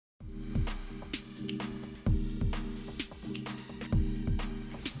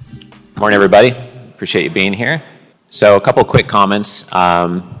Morning, everybody. Appreciate you being here. So a couple quick comments.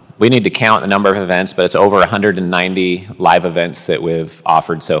 We need to count the number of events, but it's over 190 live events that we've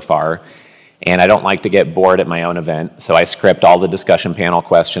offered so far. And I don't like to get bored at my own event, so I script all the discussion panel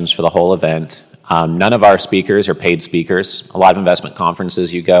questions for the whole event. None of our speakers are paid speakers. A lot of investment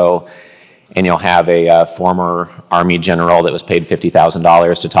conferences you go, and you'll have a former Army general that was paid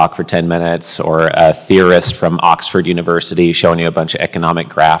 $50,000 to talk for 10 minutes, or a theorist from Oxford University showing you a bunch of economic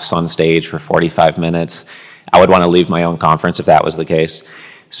graphs on stage for 45 minutes. I would want to leave my own conference if that was the case.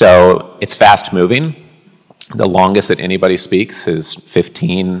 So it's fast moving. The longest that anybody speaks is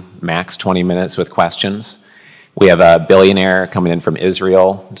 15, max 20 minutes with questions. We have a billionaire coming in from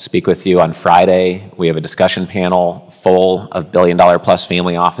Israel to speak with you on Friday. We have a discussion panel full of billion-dollar-plus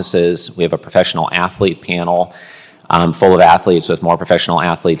family offices. We have a professional athlete panel full of athletes with more professional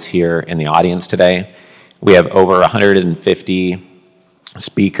athletes here in the audience today. We have over 150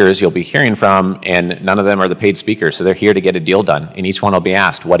 speakers you'll be hearing from, and none of them are the paid speakers, so they're here to get a deal done. And each one will be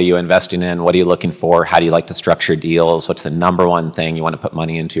asked, what are you investing in? What are you looking for? How do you like to structure deals? What's the number one thing you want to put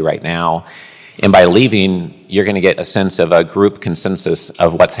money into right now? And by leaving, you're going to get a sense of a group consensus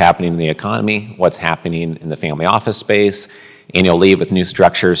of what's happening in the economy, what's happening in the family office space, and you'll leave with new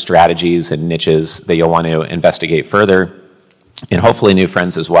structures, strategies, and niches that you'll want to investigate further, and hopefully new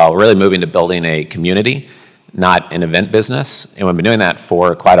friends as well. We're really moving to building a community, not an event business, and we've been doing that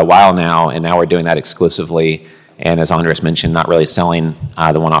for quite a while now, and now we're doing that exclusively, and as Andres mentioned, not really selling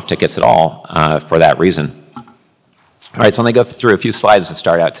the one-off tickets at all for that reason. All right, so I'm going to go through a few slides to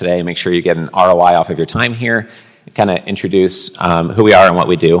start out today. Make sure you get an ROI off of your time here, kind of introduce who we are and what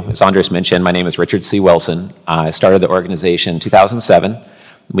we do. As Andres mentioned, my name is Richard C. Wilson. I started the organization in 2007.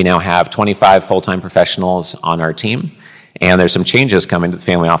 We now have 25 full-time professionals on our team, and there's some changes coming to the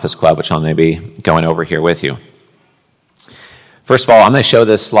Family Office Club, which I'm going to be going over here with you. First of all, I'm going to show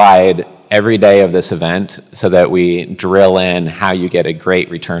this slide every day of this event so that we drill in how you get a great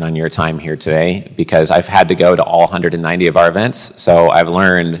return on your time here today, because I've had to go to all 190 of our events, so I've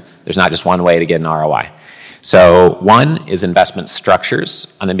learned there's not just one way to get an ROI. So one is investment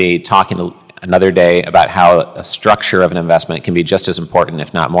structures. I'm going to be talking another day about how a structure of an investment can be just as important,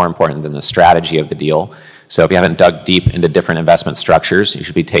 if not more important, than the strategy of the deal. So if you haven't dug deep into different investment structures, you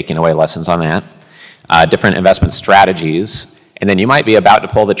should be taking away lessons on that. Different investment strategies. And then you might be about to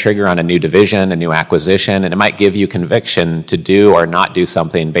pull the trigger on a new division, a new acquisition, and it might give you conviction to do or not do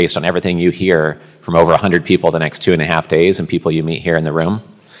something based on everything you hear from over 100 people the next 2.5 days and people you meet here in the room.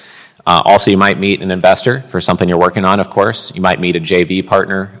 Also, you might meet an investor for something you're working on, of course. You might meet a JV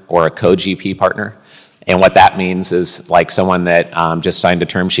partner or a co-GP partner. And what that means is like someone that just signed a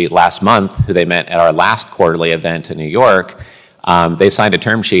term sheet last month, who they met at our last quarterly event in New York. They signed a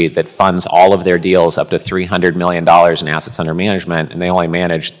term sheet that funds all of their deals up to $300 million in assets under management, and they only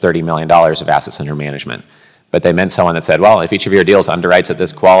manage $30 million of assets under management. But they meant someone that said, well, if each of your deals underwrites at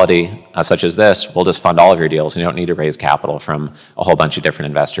this quality, such as this, we'll just fund all of your deals, and you don't need to raise capital from a whole bunch of different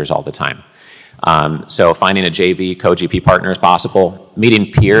investors all the time. So finding a JV, co-GP partner is possible.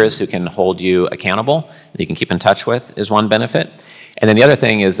 Meeting peers who can hold you accountable, that you can keep in touch with, is one benefit. And then the other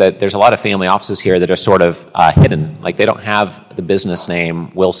thing is that there's a lot of family offices here that are sort of hidden. Like they don't have the business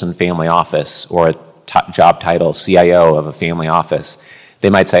name Wilson Family Office or a job title CIO of a family office. They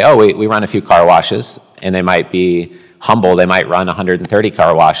might say, oh, we run a few car washes, and they might be humble. They might run 130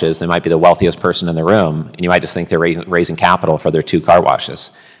 car washes. They might be the wealthiest person in the room, and you might just think they're raising capital for their 2 car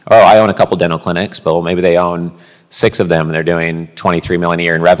washes. Oh, I own a couple dental clinics, but well, maybe they own 6 of them, and they're doing $23 million a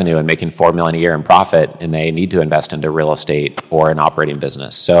year in revenue and making $4 million a year in profit, and they need to invest into real estate or an operating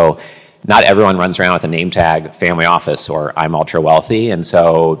business. So not everyone runs around with a name tag, family office, or I'm ultra wealthy, and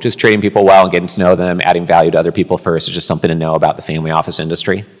so just treating people well and getting to know them, adding value to other people first is just something to know about the family office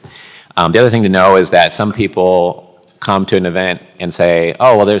industry. The other thing to know is that some people come to an event and say,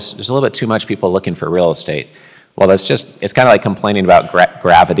 oh, well, there's a little bit too much people looking for real estate. Well, it's kind of like complaining about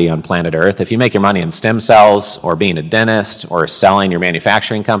gravity on planet Earth. If you make your money in stem cells or being a dentist or selling your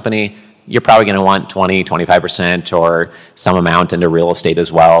manufacturing company, you're probably going to want 20, 25% or some amount into real estate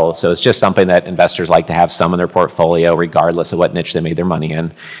as well. So it's just something that investors like to have some in their portfolio regardless of what niche they made their money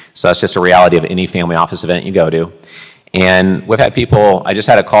in. So that's just a reality of any family office event you go to. And we've had people, I just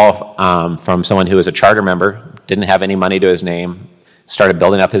had a call from someone who was a charter member, didn't have any money to his name, started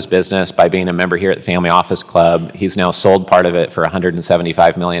building up his business by being a member here at the Family Office Club. He's now sold part of it for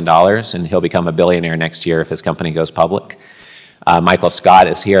 $175 million, and he'll become a billionaire next year if his company goes public. Michael Scott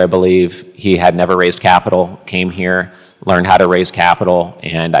is here, I believe. He had never raised capital, came here, learned how to raise capital,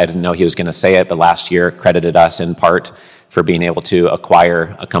 and I didn't know he was going to say it, but last year credited us in part for being able to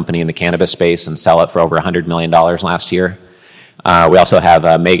acquire a company in the cannabis space and sell it for over $100 million last year. We also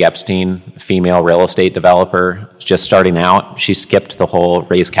have Meg Epstein, female real estate developer, just starting out. She skipped the whole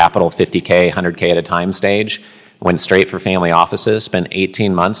raise capital 50K, 100K at a time stage, went straight for family offices, spent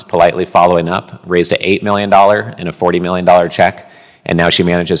 18 months politely following up, raised an $8 million and a $40 million check, and now she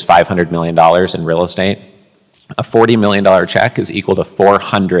manages $500 million in real estate. A $40 million check is equal to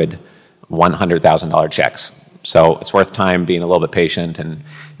 400 $100,000 checks. So it's worth time being a little bit patient and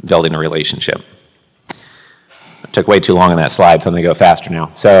building a relationship. It took way too long on that slide, so I'm going to go faster now.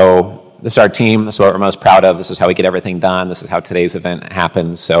 So this is our team. This is what we're most proud of. This is how we get everything done. This is how today's event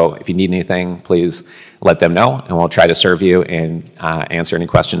happens. So if you need anything, please let them know, and we'll try to serve you and answer any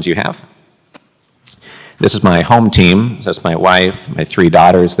questions you have. This is my home team. So that's my wife, my 3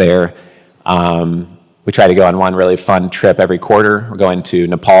 daughters there. We try to go on one really fun trip every quarter. We're going to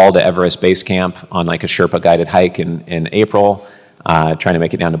Nepal to Everest Base Camp on like a Sherpa guided hike in April. Trying to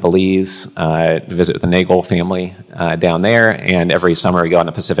make it down to Belize, visit with the Nagel family down there, and every summer we go on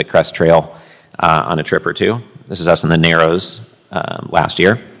the Pacific Crest Trail on a trip or two. This is us in the Narrows last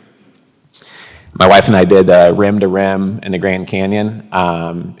year. My wife and I did rim to rim in the Grand Canyon.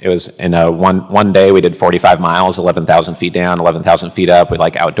 It was in one day we did 45 miles, 11,000 feet down, 11,000 feet up. We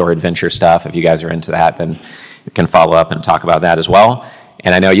like outdoor adventure stuff. If you guys are into that, then you can follow up and talk about that as well.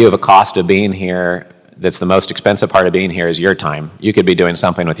 And I know you have a cost of being here. That's the most expensive part of being here is your time. You could be doing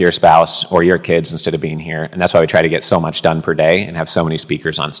something with your spouse or your kids instead of being here. And that's why we try to get so much done per day and have so many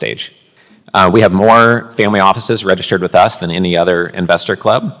speakers on stage. We have more family offices registered with us than any other investor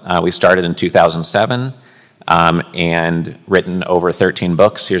club. We started in 2007 and written over 13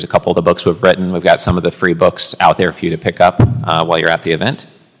 books. Here's a couple of the books we've written. We've got some of the free books out there for you to pick up while you're at the event.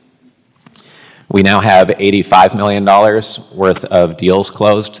 We now have $85 million worth of deals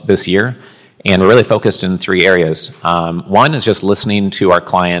closed this year. And we're really focused in 3 areas. One is just listening to our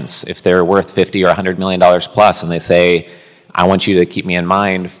clients. If they're worth $50 or $100 million plus and they say, I want you to keep me in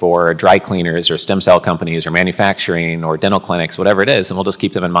mind for dry cleaners or stem cell companies or manufacturing or dental clinics, whatever it is, and we'll just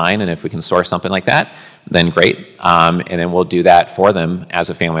keep them in mind. And if we can source something like that, then great. And then we'll do that for them as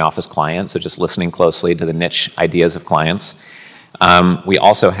a family office client. So just listening closely to the niche ideas of clients. We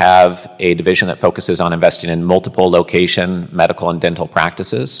also have a division that focuses on investing in multiple location medical and dental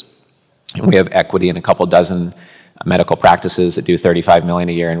practices. And we have equity in a couple dozen medical practices that do $35 million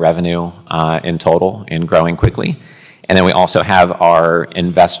a year in revenue in total and growing quickly. And then we also have our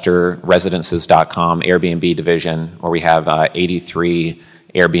investorresidences.com Airbnb division where we have 83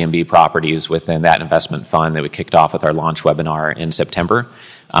 Airbnb properties within that investment fund that we kicked off with our launch webinar in September.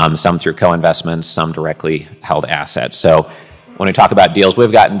 Some through co-investments, some directly held assets. So when we talk about deals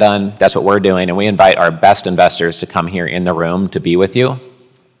we've gotten done, that's what we're doing. And we invite our best investors to come here in the room to be with you.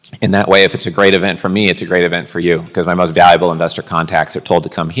 In that way, if it's a great event for me, it's a great event for you because my most valuable investor contacts are told to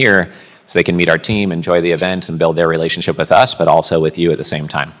come here so they can meet our team, enjoy the event, and build their relationship with us, but also with you at the same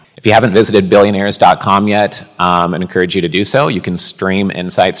time. If you haven't visited billionaires.com yet, I encourage you to do so. You can stream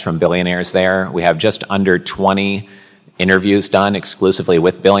insights from billionaires there. We have just under 20 interviews done exclusively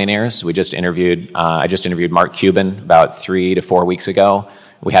with billionaires. I just interviewed Mark Cuban about 3 to 4 weeks ago.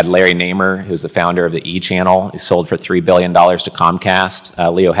 We had Larry Namer, who's the founder of the E! Channel. He sold for $3 billion to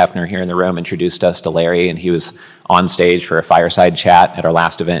Comcast. Leo Hefner here in the room introduced us to Larry, and he was on stage for a fireside chat at our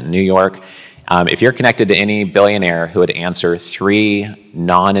last event in New York. If you're connected to any billionaire who would answer 3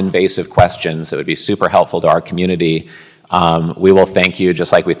 non-invasive questions that would be super helpful to our community, we will thank you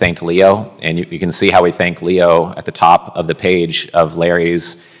just like we thanked Leo. And you can see how we thank Leo at the top of the page of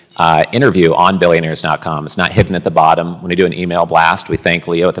Larry's interview on billionaires.com. It's not hidden at the bottom. When we do an email blast, we thank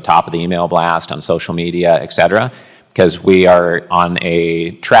Leo at the top of the email blast on social media, et cetera, because we are on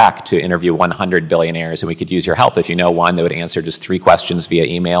a track to interview 100 billionaires, and we could use your help. If you know one that would answer just 3 questions via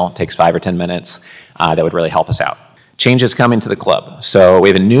email, it takes 5 or 10 minutes, that would really help us out. Changes coming to the club. So we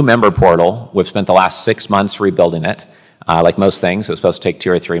have a new member portal. We've spent the last 6 months rebuilding it. Like most things, it was supposed to take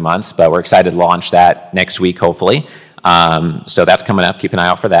 2 or 3 months, but we're excited to launch that next week, hopefully. So that's coming up. Keep an eye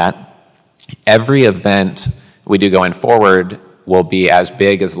out for that. Every event we do going forward will be as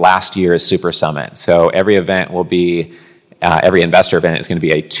big as last year's Super Summit. So every event will be, every investor event is going to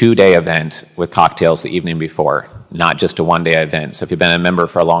be a 2-day event with cocktails the evening before, not just a 1-day event. So if you've been a member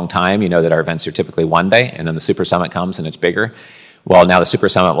for a long time, you know that our events are typically 1 day, and then the Super Summit comes and it's bigger. Well, now the Super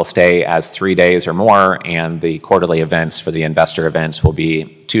Summit will stay as 3 days or more, and the quarterly events for the investor events will be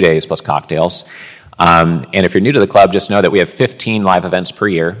 2 days plus cocktails. And if you're new to the club, just know that we have 15 live events per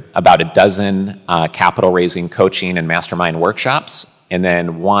year, about a dozen capital raising, coaching, and mastermind workshops, and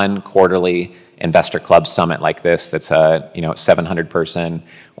then 1 quarterly investor club summit like this that's a 700 person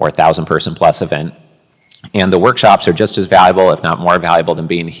or 1,000 person plus event. And the workshops are just as valuable, if not more valuable, than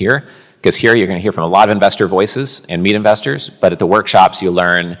being here, because here you're going to hear from a lot of investor voices and meet investors, but at the workshops you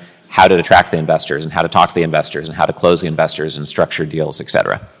learn how to attract the investors and how to talk to the investors and how to close the investors and structure deals, et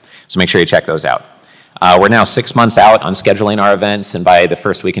cetera. So make sure you check those out. We're now 6 months out on scheduling our events, and by the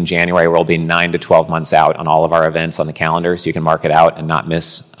first week in January, we'll be 9 to 12 months out on all of our events on the calendar, so you can mark it out and not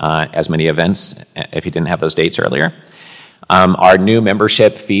miss as many events if you didn't have those dates earlier. Our new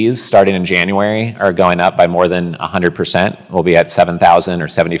membership fees starting in January are going up by more than 100%. We'll be at $7,000 or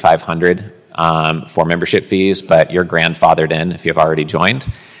 $7,500 for membership fees, but you're grandfathered in if you've already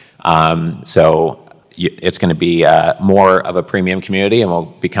joined. So it's going to be more of a premium community, and we'll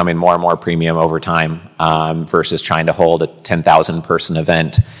be becoming more and more premium over time versus trying to hold a 10,000 person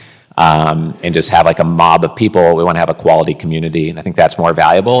event and just have like a mob of people. We want to have a quality community, and I think that's more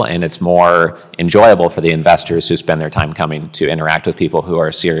valuable, and it's more enjoyable for the investors who spend their time coming to interact with people who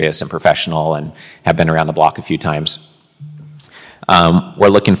are serious and professional and have been around the block a few times. We're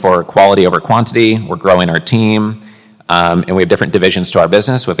looking for quality over quantity. We're growing our team. And we have different divisions to our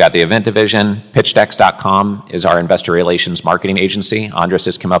business. We've got the event division. PitchDecks.com is our investor relations marketing agency. Andres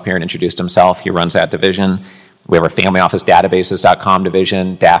just came up here and introduced himself. He runs that division. We have our family office databases.com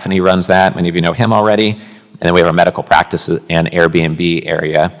division. Daphne runs that. Many of you know him already. And then we have our medical practice and Airbnb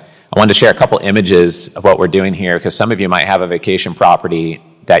area. I wanted to share a couple images of what we're doing here because some of you might have a vacation property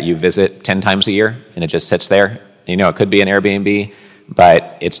that you visit 10 times a year and it just sits there. You know, it could be an Airbnb,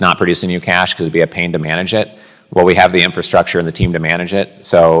 but it's not producing you cash because it'd be a pain to manage it. Well, we have the infrastructure and the team to manage it,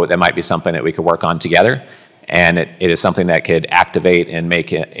 so that might be something that we could work on together. And it is something that could activate and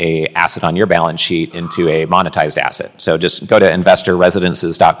make it a asset on your balance sheet into a monetized asset. So just go to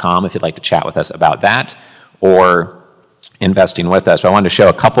investorresidences.com if you'd like to chat with us about that or investing with us. So I wanted to show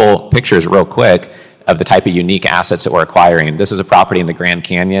a couple pictures real quick of the type of unique assets that we're acquiring. This is a property in the Grand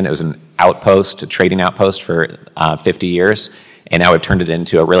Canyon. It was an outpost, a trading outpost for 50 years. And now we've turned it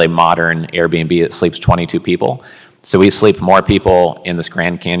into a really modern Airbnb that sleeps 22 people. So we sleep more people in this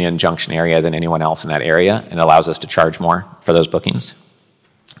Grand Canyon Junction area than anyone else in that area, and it allows us to charge more for those bookings.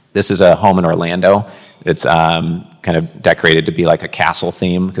 This is a home in Orlando. It's kind of decorated to be like a castle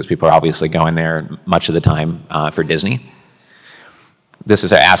theme because people are obviously going there much of the time for Disney. This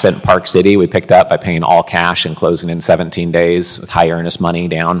is an asset in Park City we picked up by paying all cash and closing in 17 days with high earnest money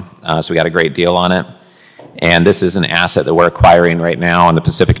down. So we got a great deal on it. And this is an asset that we're acquiring right now in the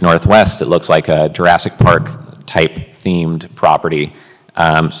Pacific Northwest. It looks like a Jurassic Park type themed property.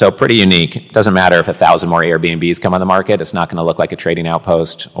 So pretty unique. It doesn't matter if 1,000 more Airbnbs come on the market. It's not going to look like a trading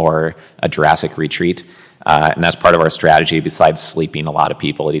outpost or a Jurassic retreat. And that's part of our strategy besides sleeping a lot of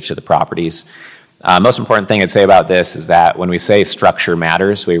people at each of the properties. Most important thing I'd say about this is that when we say structure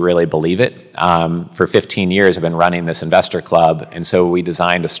matters, we really believe it. For 15 years, I've been running this investor club, and so we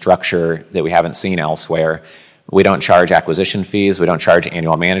designed a structure that we haven't seen elsewhere. We don't charge acquisition fees. We don't charge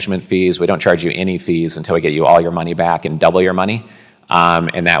annual management fees. We don't charge you any fees until we get you all your money back and double your money.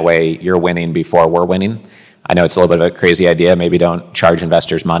 And that way, you're winning before we're winning. I know it's a little bit of a crazy idea. Maybe don't charge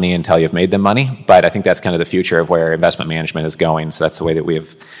investors money until you've made them money, but I think that's kind of the future of where investment management is going, so that's the way that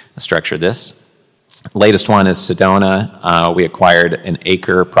we've structured this. Latest one is Sedona. We acquired an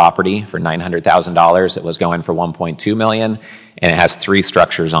acre property for $900,000 that was going for $1.2 million, and it has 3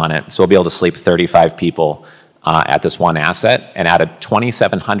 structures on it. So we'll be able to sleep 35 people at this one asset. And out of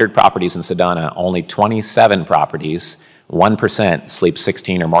 2,700 properties in Sedona, only 27 properties, 1% sleep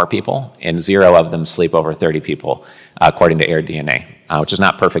 16 or more people, and 0 of them sleep over 30 people, according to AirDNA, which is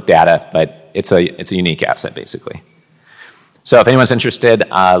not perfect data, but it's a unique asset, basically. So if anyone's interested,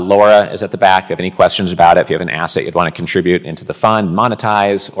 Laura is at the back. If you have any questions about it, if you have an asset you'd want to contribute into the fund,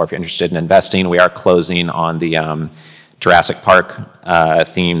 monetize, or if you're interested in investing, we are closing on the Jurassic Park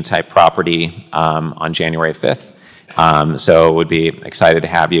theme type property on January 5th. So we'd be excited to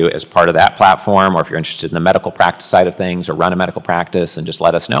have you as part of that platform, or if you're interested in the medical practice side of things or run a medical practice, and just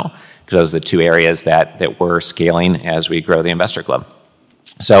let us know, because those are the 2 areas that we're scaling as we grow the Investor Club.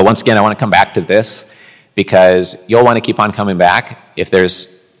 So once again, I want to come back to this, because you'll want to keep on coming back if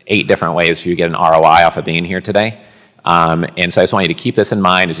there's 8 different ways for you to get an ROI off of being here today. And so I just want you to keep this in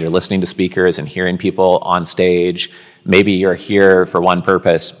mind as you're listening to speakers and hearing people on stage. Maybe you're here for one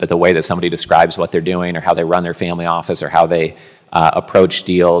purpose, but the way that somebody describes what they're doing or how they run their family office or how they approach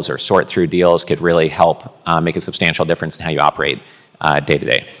deals or sort through deals could really help make a substantial difference in how you operate day to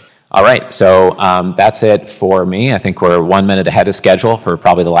day. All right, so that's it for me. I think we're 1 minute ahead of schedule for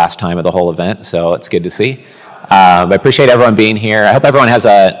probably the last time of the whole event, so it's good to see. I appreciate everyone being here. I hope everyone has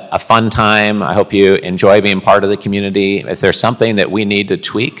a fun time. I hope you enjoy being part of the community. If there's something that we need to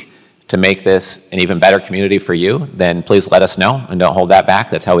tweak to make this an even better community for you, then please let us know and don't hold that back.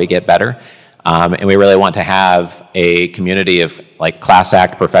 That's how we get better. And we really want to have a community of like class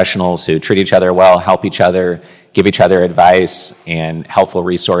act professionals who treat each other well, help each other, give each other advice and helpful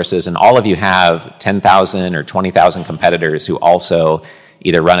resources. And all of you have 10,000 or 20,000 competitors who also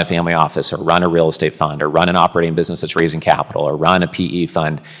either run a family office or run a real estate fund or run an operating business that's raising capital or run a PE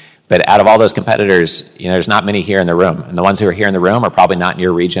fund. But out of all those competitors, there's not many here in the room. And the ones who are here in the room are probably not in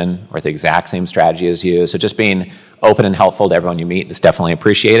your region or with the exact same strategy as you. So just being open and helpful to everyone you meet is definitely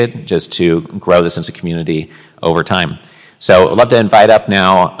appreciated, just to grow this sense of community over time. So I'd love to invite up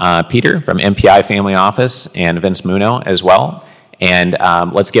now Peter from MPI Family Office and Vince Muno as well. And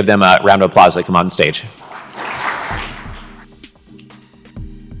let's give them a round of applause as they come on stage.